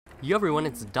Yo everyone,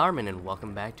 it's Darmin and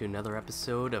welcome back to another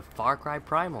episode of Cry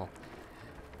Primal.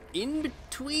 In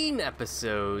between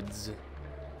episodes,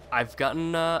 I've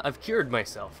cured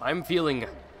myself. I'm feeling,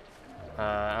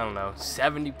 I don't know,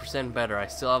 70% better. I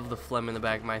still have the phlegm in the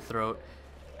back of my throat.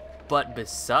 But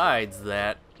besides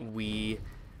that, we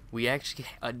actually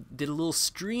did a little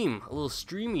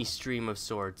streamy stream of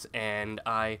sorts, and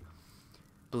I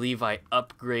believe I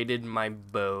upgraded my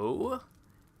bow,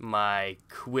 my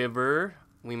quiver.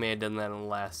 We may have done that in the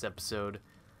last episode.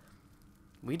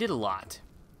 We did a lot.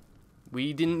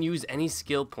 We didn't use any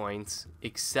skill points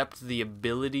except the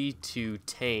ability to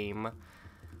tame,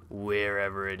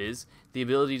 wherever it is, the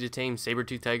ability to tame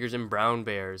saber-toothed tigers and brown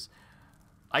bears.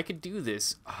 I could do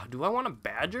this. Do I want a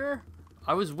badger?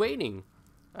 I was waiting.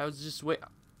 I was just wait.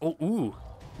 Oh, ooh.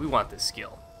 We want this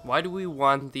skill. Why do we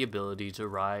want the ability to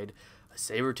ride a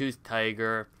saber-toothed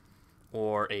tiger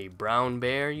or a brown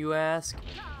bear, you ask?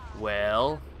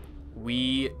 Well,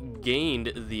 we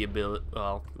gained the ability,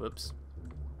 well, whoops.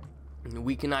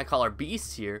 We cannot call our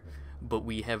beasts here, but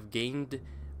we have gained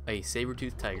a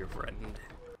saber-toothed tiger friend.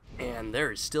 And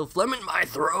there is still phlegm in my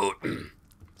throat.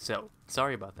 So,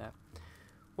 sorry about that.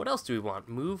 What else do we want?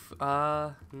 Move?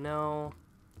 No.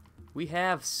 We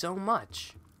have so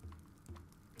much.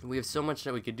 We have so much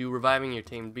that we could do. Reviving your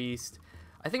tamed beast.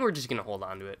 I think we're just going to hold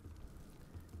on to it.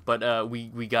 But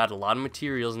we got a lot of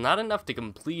materials, not enough to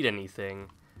complete anything.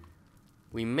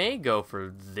 We may go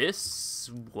for this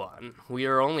one. We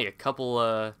are only a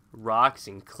couple rocks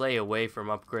and clay away from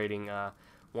upgrading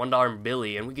 $1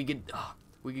 Billy, and we could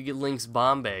get Link's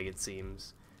bomb bag, it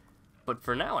seems. But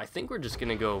for now, I think we're just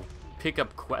gonna go pick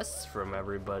up quests from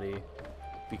everybody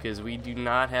because we do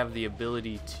not have the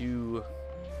ability to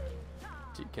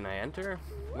can I enter?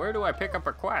 Where do I pick up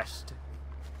a quest?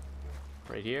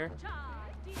 Right here.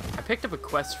 I picked up a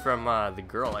quest from the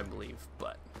girl, I believe,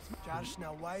 but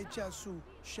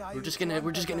we're just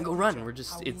gonna go run.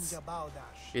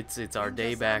 It's our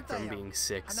day back from being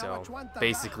sick, so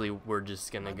basically we're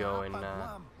just gonna go and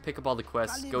pick up all the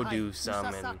quests, go do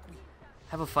some, and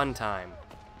have a fun time.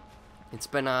 It's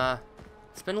been a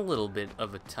little bit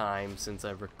of a time since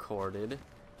I've recorded,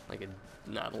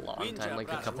 not a long time,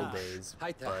 like a couple days,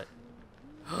 but.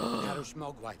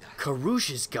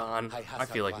 Karoosh is gone. I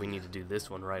feel like we need to do this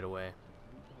one right away.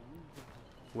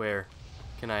 Where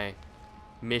can I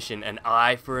mission an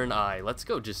eye for an eye? Let's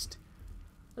go.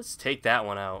 Let's take that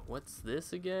one out. What's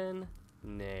this again?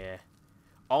 Nah.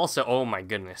 Also, oh my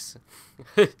goodness.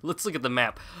 Let's look at the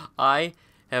map. I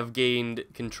have gained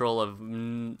control of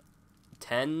 9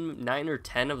 or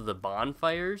 10 of the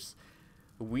bonfires.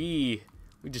 We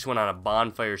just went on a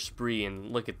bonfire spree,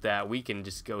 and look at that. We can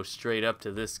just go straight up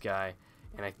to this guy,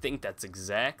 and I think that's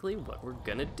exactly what we're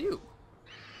gonna do.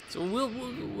 So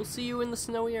we'll see you in the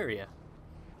snowy area.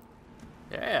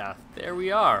 Yeah, there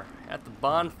we are at the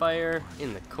bonfire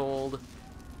in the cold.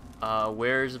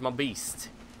 Where's my beast?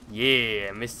 Yeah,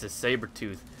 Mr.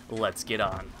 Sabertooth. Let's get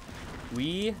on.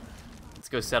 Let's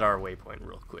go set our waypoint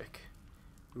real quick.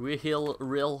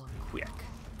 Real quick.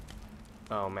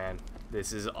 Oh man,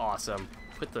 this is awesome.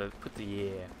 Put the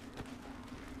yeah.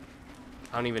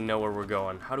 I don't even know where we're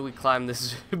going. How do we climb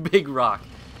this big rock?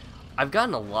 I've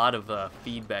gotten a lot of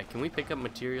feedback. Can we pick up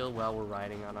material while we're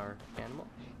riding on our animal?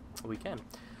 We can.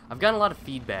 I've gotten a lot of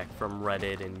feedback from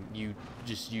Reddit and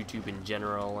just YouTube in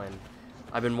general, and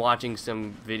I've been watching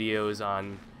some videos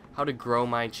on how to grow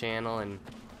my channel and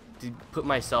to put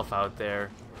myself out there.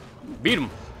 Beat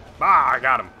him! Ah, I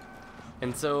got him!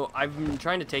 And so I've been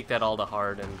trying to take that all to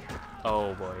heart, and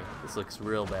oh boy, this looks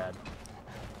real bad.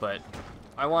 But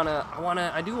I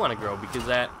do wanna grow, because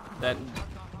that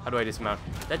how do I dismount?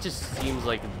 That just seems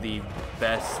like the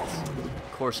best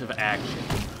course of action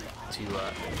to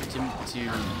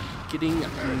getting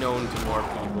known to more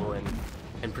people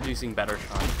and producing better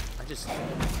content.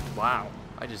 Wow,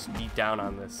 I just beat down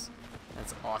on this.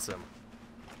 That's awesome.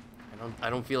 I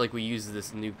don't feel like we use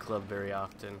this new club very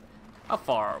often. How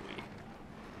far are we?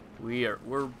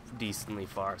 We're decently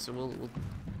far, so we'll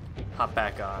hop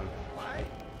back on.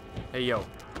 Hey yo,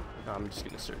 no, I'm just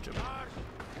gonna search him.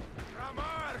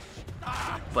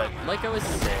 But like I was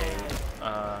saying,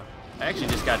 I actually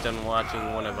just got done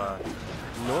watching one of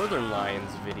Northern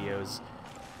Lion's videos,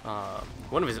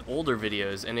 one of his older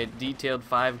videos, and it detailed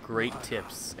 5 great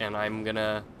tips, and I'm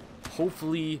gonna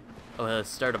hopefully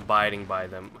start abiding by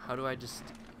them. How do I just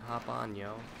hop on,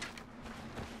 yo?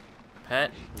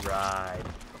 Pet ride.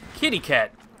 Kitty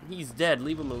cat! He's dead,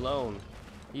 leave him alone.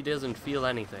 He doesn't feel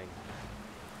anything.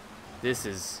 This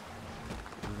is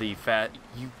the oh,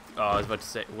 I was about to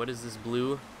say, what is this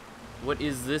blue? What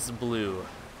is this blue?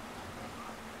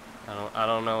 I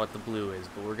don't know what the blue is,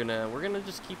 but we're gonna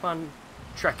just keep on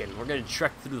trekking. We're gonna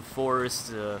trek through the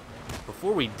forest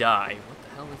before we die. What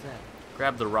the hell is that?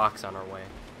 Grab the rocks on our way.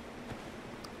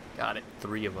 Got it.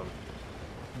 3 of them.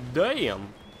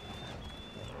 Damn.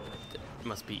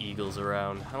 Must be eagles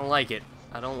around. I don't like it.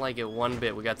 I don't like it one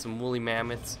bit. We got some woolly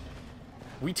mammoths.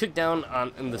 We took down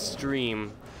in the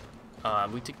stream.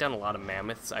 We took down a lot of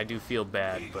mammoths. I do feel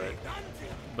bad,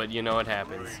 but you know what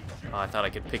happens. Oh, I thought I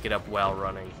could pick it up while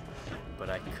running, but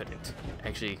I couldn't.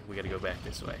 Actually, we got to go back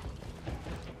this way.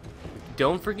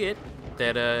 Don't forget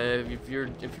that if you're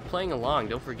playing along,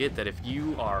 don't forget that if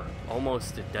you are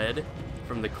almost dead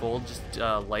from the cold, just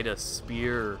light a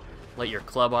spear, or light your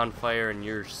club on fire, and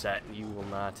you're set. You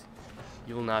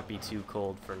will not be too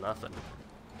cold for nothing.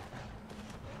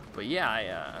 But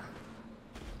yeah,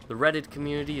 the Reddit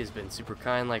community has been super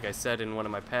kind. Like I said in one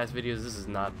of my past videos, this is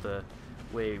not the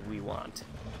way we want.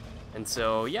 And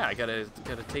so yeah, I gotta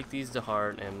take these to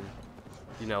heart and,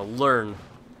 you know, learn.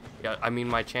 Yeah, I mean,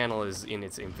 my channel is in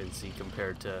its infancy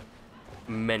compared to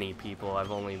many people.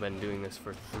 I've only been doing this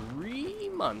for 3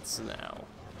 months now,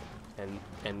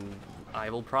 and I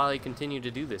will probably continue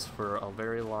to do this for a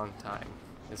very long time.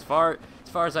 As far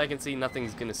as I can see,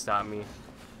 nothing's gonna stop me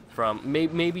from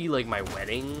maybe like my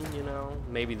wedding. You know,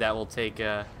 maybe that will take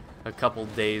a couple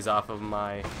days off of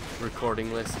my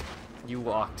recording list. You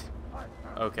walked.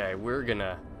 Okay, we're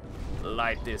gonna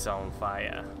light this on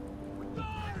fire.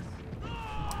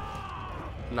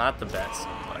 Not the best,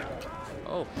 but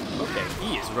oh, okay,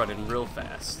 he is running real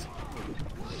fast.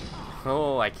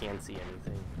 Oh, I can't see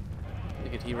anything.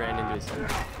 Look at, he ran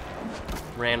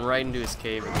right into his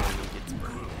cave, and then he gets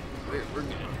burned. We're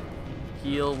good.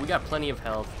 Heal. We got plenty of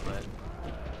health, but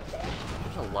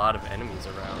there's a lot of enemies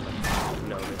around. I've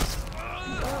noticed.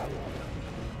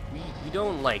 We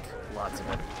don't like lots of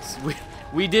enemies.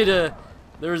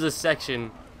 There was a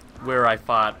section where I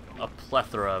fought a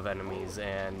plethora of enemies,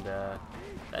 and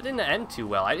that didn't end too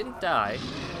well. I didn't die,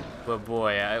 but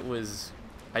boy,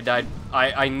 I died.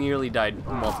 I nearly died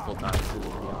multiple times. It was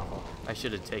pretty awful. I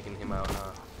should have taken him out.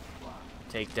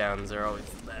 Takedowns are always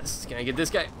the best. Can I get this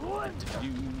guy? No,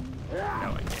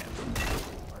 I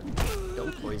can't.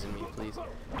 Don't poison me, please.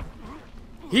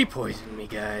 He poisoned me,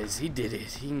 guys. He did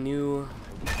it. He knew.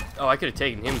 Oh, I could have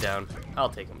taken him down. I'll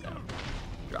take him down.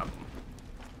 Drop him.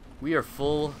 We are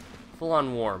full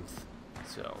on warmth.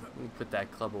 So let me put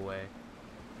that club away.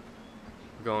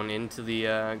 We're going into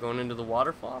the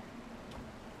waterfall.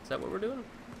 Is that what we're doing?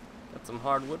 Got some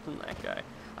hardwood from that guy.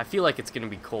 I feel like it's gonna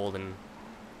be cold, and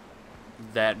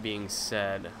that being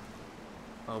said,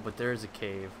 oh, but there's a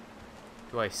cave.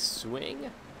 Do I swing?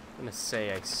 I'm gonna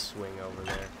say I swing over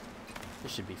there.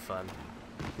 This should be fun.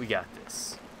 We got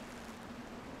this.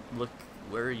 Look,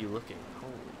 where are you looking?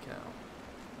 Holy cow.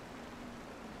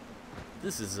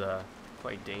 This is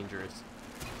quite dangerous.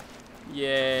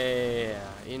 Yeah,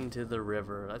 into the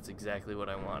river. That's exactly what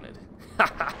I wanted.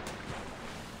 I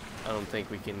don't think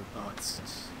we can. Oh,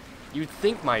 you'd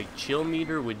think my chill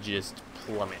meter would just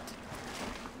plummet.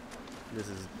 This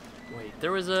is. Wait,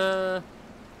 there was a.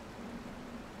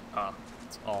 Oh,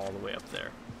 it's all the way up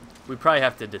there. We probably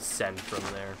have to descend from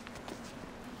there,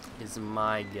 is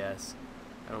my guess.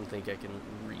 I don't think I can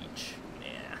reach.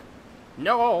 Nah.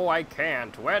 No, I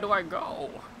can't. Where do I go?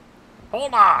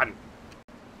 Hold on!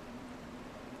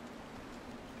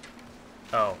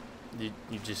 Oh, you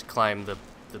just climb the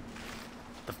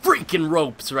freaking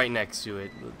ropes right next to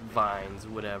it. Vines,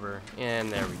 whatever.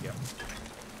 And there we go.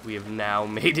 We have now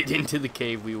made it into the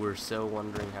cave we were so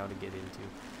wondering how to get into.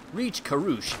 Reach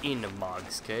Karoosh in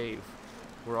Mog's cave.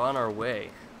 We're on our way.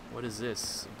 What is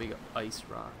this? A big ice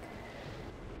rock.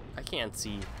 I can't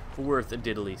see worth a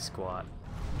diddly squat.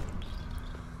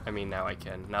 I mean, now I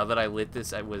can. Now that I lit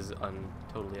this, it was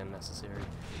totally unnecessary.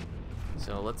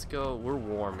 So let's go. We're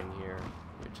warm in here,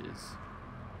 which is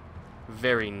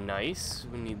very nice.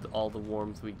 We need all the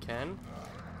warmth we can.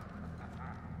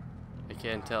 I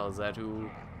can't tell. Is that who?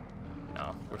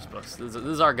 No, we're supposed to. This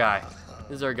is our guy.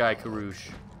 This is our guy,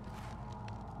 Karoosh.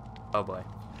 Oh boy.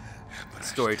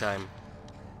 Story time.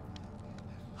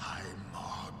 Hi,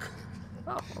 Mog.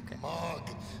 Oh, okay. Mog.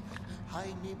 Hi,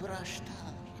 mi brashta.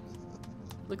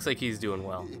 Looks like he's doing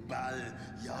well. Bal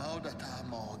yaudata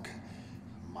Mog.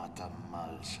 Mata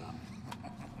malsam.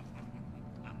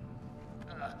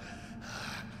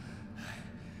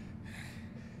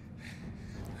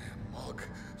 Mog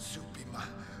supima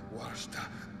washta.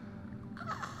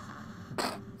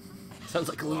 Sounds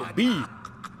like a little bee.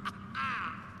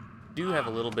 Do have a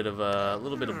little bit of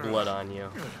blood on you.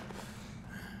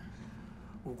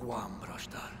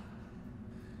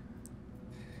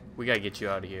 We gotta get you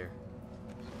out of here.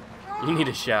 You need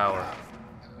a shower.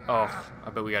 Oh, I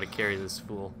bet we gotta carry this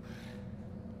fool.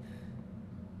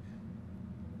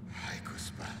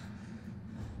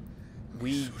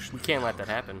 We can't let that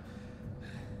happen.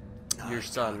 Your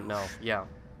son, no, yeah.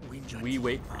 We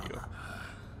wait for you.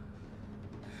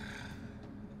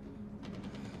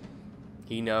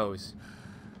 He knows.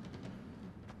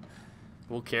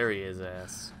 We'll carry his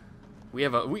ass. We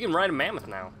can ride a mammoth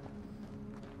now.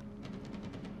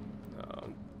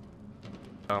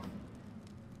 Oh.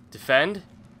 Defend?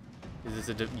 Is this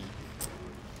a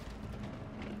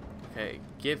okay,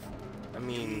 I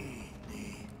mean,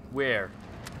 where?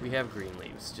 We have green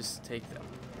leaves. Just take them.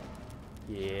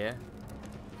 Yeah.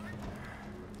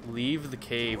 Leave the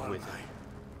cave with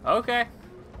it. Okay.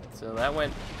 So that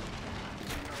went...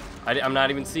 I'm not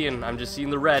even seeing. I'm just seeing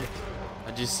the red.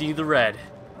 I just see the red.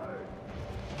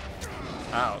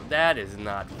 Oh, that is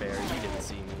not fair. You didn't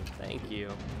see me. Thank you.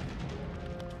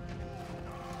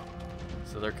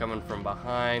 So they're coming from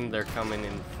behind. They're coming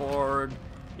in forward.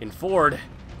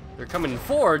 They're coming in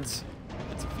Fords.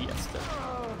 It's a fiesta.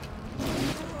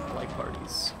 Like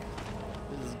parties.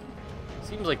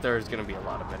 Seems like there's gonna be a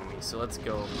lot of enemies, so let's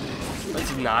go.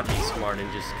 Let's not be smart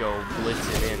and just go blitz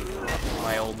it in.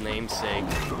 My old namesake.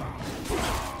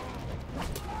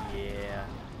 Yeah.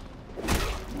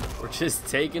 We're just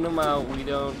taking him out. We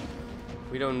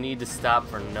don't need to stop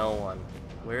for no one.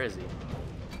 Where is he?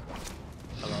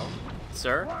 Hello?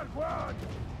 Sir?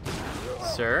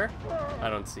 Sir? I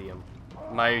don't see him.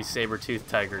 My saber-toothed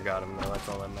tiger got him though, that's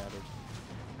all that matters.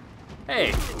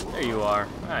 Hey, there you are.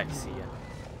 I see ya.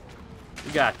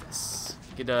 We got this.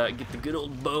 Get the good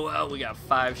old bow out. We got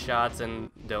 5 shots and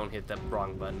don't hit that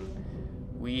wrong button.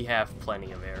 We have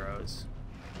plenty of arrows.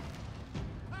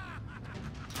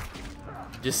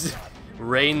 Just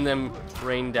rain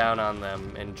down on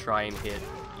them and try and hit.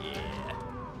 Yeah.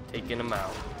 Taking them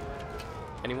out.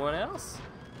 Anyone else?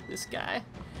 This guy?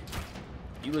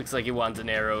 He looks like he wants an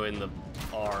arrow in the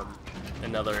arm.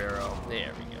 Another arrow.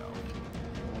 There we go.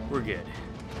 We're good.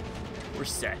 We're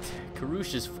set.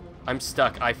 Karoosh is... I'm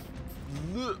stuck.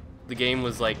 The game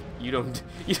was like, you don't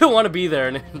want to be there,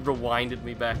 and it rewinded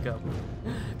me back up.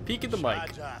 Peek at the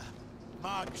mic.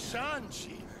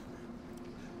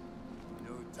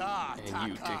 And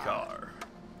you, Takkar,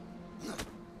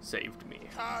 saved me.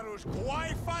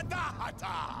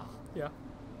 Yeah.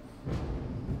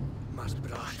 I'm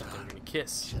gonna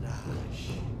kiss.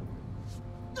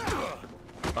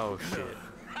 Oh shit.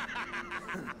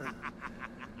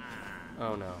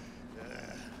 Oh no.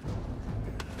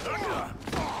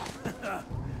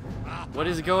 What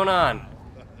is going on?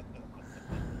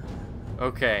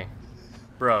 Okay.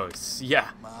 Bros, yeah.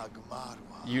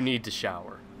 You need to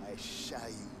shower.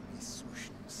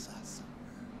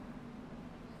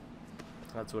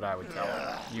 That's what I would tell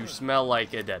him. You smell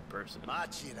like a dead person. God,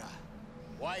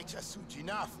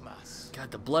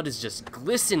 the blood is just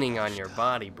glistening on your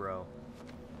body, bro.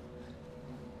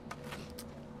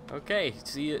 Okay,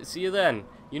 see you then.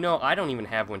 You know, I don't even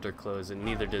have winter clothes, and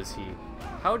neither does he.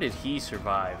 How did he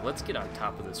survive? Let's get on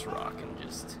top of this rock and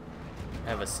just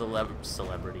have a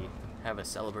celebrity. Have a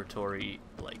celebratory,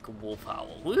 like, wolf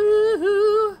howl.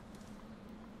 Woohoo!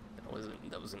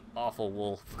 That was an awful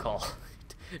wolf call.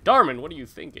 Darmin, what are you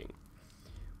thinking?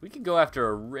 We could go after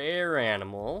a rare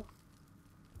animal.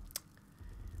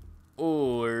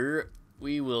 Or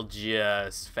we will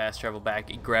just fast travel back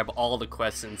and grab all the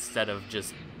quests instead of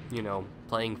just, you know,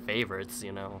 playing favorites,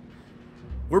 you know.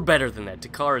 We're better than that.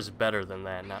 Takkar is better than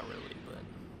that. Not really, but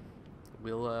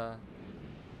we'll,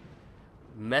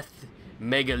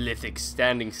 megalithic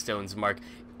standing stones mark.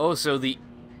 Oh, so the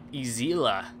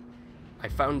Izila. I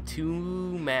found 2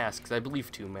 masks. I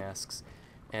believe 2 masks.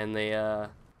 And they,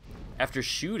 after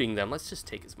shooting them, let's just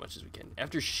take as much as we can.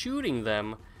 After shooting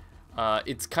them,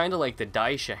 it's kind of like the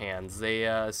Daisha hands.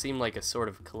 They seem like a sort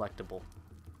of collectible.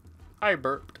 I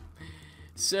burped.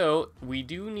 So, we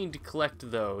do need to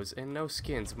collect those, and no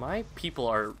skins. My people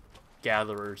are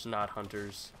gatherers, not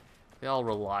hunters. They all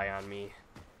rely on me.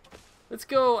 Let's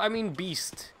go, I mean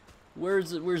Beast.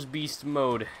 Where's Beast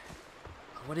mode?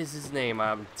 What is his name?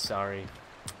 I'm sorry.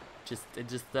 I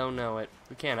just don't know it.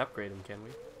 We can't upgrade him, can we?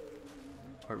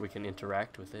 Or we can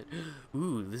interact with it.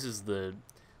 Ooh, this is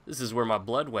where my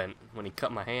blood went when he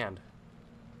cut my hand.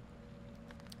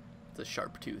 It's a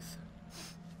sharp tooth.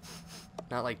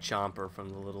 Not like Chomper from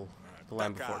the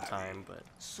Land Before Time, but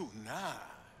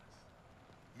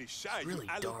it's really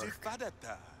dark.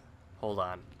 Hold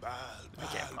on. I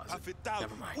can't pause it.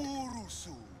 Never mind.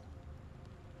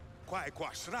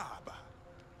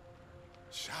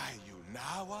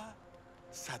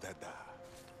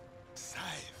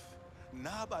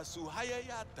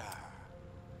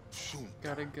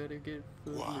 Gotta get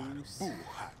loose.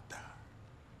 Buhata.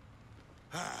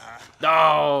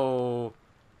 No!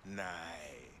 Nai.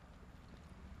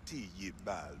 Tiyi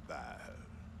balbal.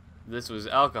 This was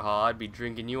alcohol. I'd be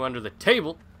drinking you under the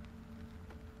table.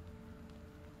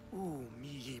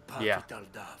 Yeah.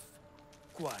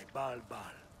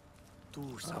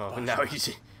 Oh,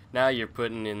 now you're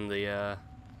putting in the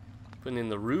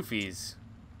roofies.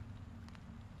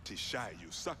 Tishayu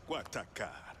sakwa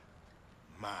Takkar.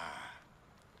 Ma.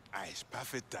 Ais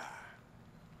pafeta.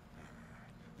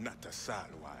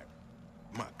 Natasalwa.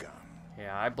 Magam.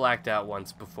 Yeah, I blacked out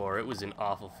once before. It was an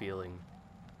awful feeling.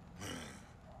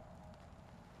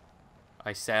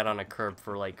 I sat on a curb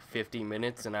for like 50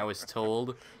 minutes and I was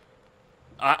told...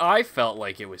 I felt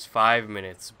like it was 5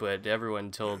 minutes, but everyone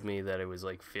told me that it was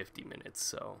like 50 minutes,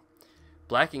 so...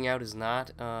 Blacking out is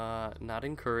not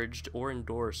encouraged or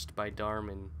endorsed by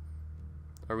Darmin.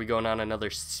 Are we going on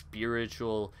another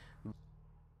spiritual...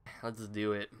 Let's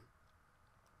do it.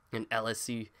 An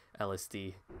LSD.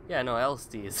 Yeah, no,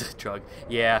 LSD is a drug.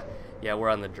 Yeah, we're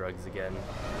on the drugs again.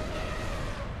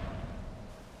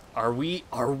 Are we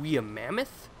a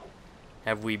mammoth?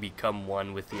 Have we become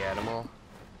one with the animal?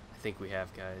 I think we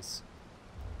have, guys.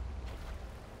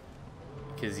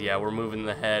 Because, yeah, we're moving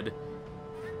the head.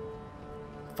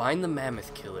 Find the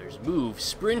mammoth killers. Move,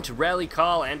 sprint, rally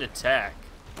call, and attack.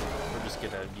 We're just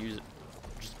gonna use it.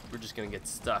 We're just gonna get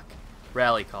stuck.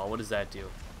 Rally call, what does that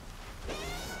do?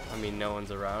 I mean, no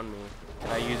one's around me. Can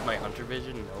I use my hunter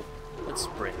vision? Nope. Let's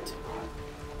sprint.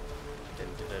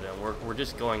 We're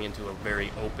just going into a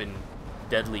very open,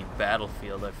 deadly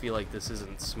battlefield. I feel like this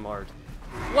isn't smart.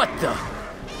 What the?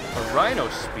 A rhino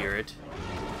spirit?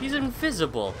 He's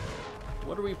invisible.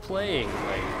 What are we playing?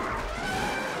 Like,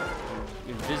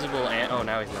 invisible and... Oh,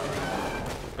 now he's not.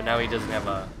 But now he doesn't have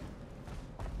a...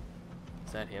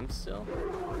 Is that him still?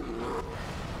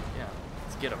 Yeah,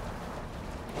 let's get him.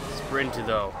 Sprint,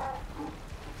 though.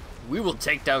 We will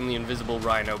take down the invisible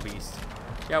rhino beast.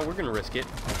 Yeah, we're gonna risk it.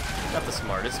 Not the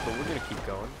smartest, but we're gonna keep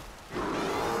going.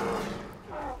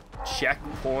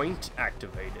 Checkpoint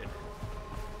activated.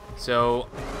 So,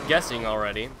 guessing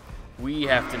already, we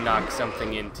have to knock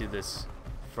something into this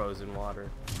frozen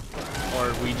water.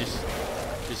 Or we just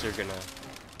are gonna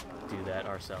do that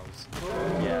ourselves.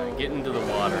 Yeah, get into the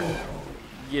water.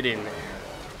 Get in there.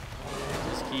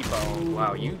 Just keep on.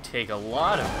 Wow, you take a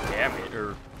lot of damage,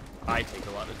 or I take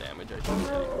a lot of damage, I should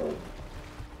say.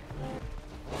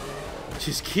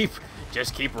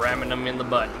 Just keep ramming them in the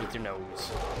butt with your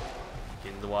nose.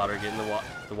 Get in the water, get in the water.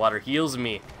 The water heals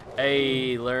me.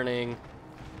 Hey, learning.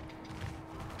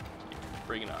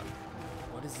 Bring it on.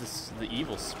 What is this? The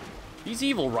evil spirit. These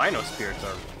evil rhino spirits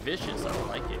are vicious. I don't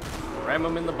like it. Ram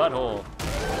them in the butthole.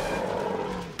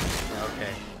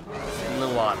 Okay. In the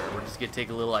water. We're just gonna take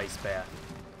a little ice bath.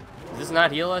 Does this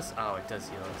not heal us? Oh, it does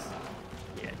heal us.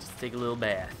 Yeah, just take a little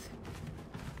bath.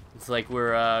 It's like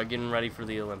we're getting ready for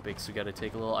the Olympics. We gotta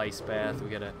take a little ice bath. We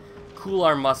gotta cool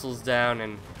our muscles down,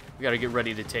 and we gotta get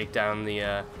ready to take down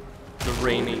the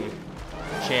reigning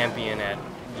champion at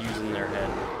using their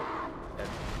head, at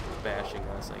bashing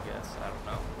us, I guess. I don't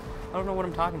know. I don't know what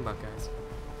I'm talking about, guys.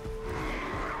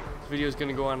 This video is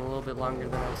gonna go on a little bit longer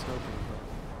than I was hoping,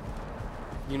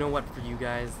 but you know what? For you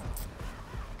guys,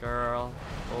 girl,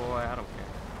 boy, I don't care.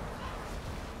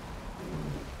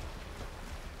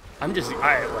 I'm just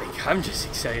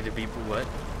excited to be what,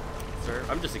 sir?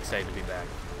 I'm just excited to be back.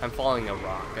 I'm following a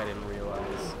rock. I didn't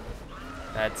realize.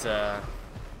 That's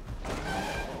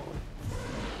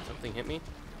something hit me.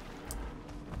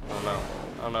 I don't know.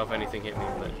 I don't know if anything hit me,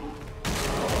 but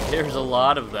there's a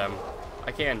lot of them.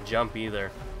 I can't jump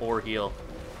either or heal.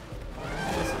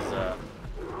 This is a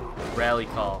rally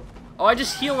call. Oh, I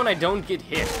just heal when I don't get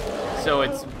hit. So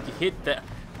it's hit the.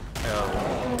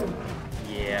 Oh,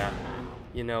 yeah.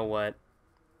 You know what?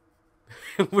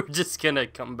 We're just gonna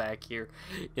come back here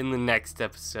in the next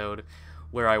episode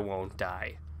where I won't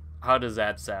die. How does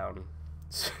that sound?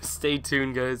 Stay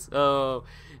tuned, guys. Oh,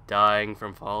 dying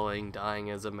from falling, dying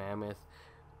as a mammoth.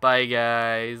 Bye,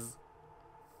 guys.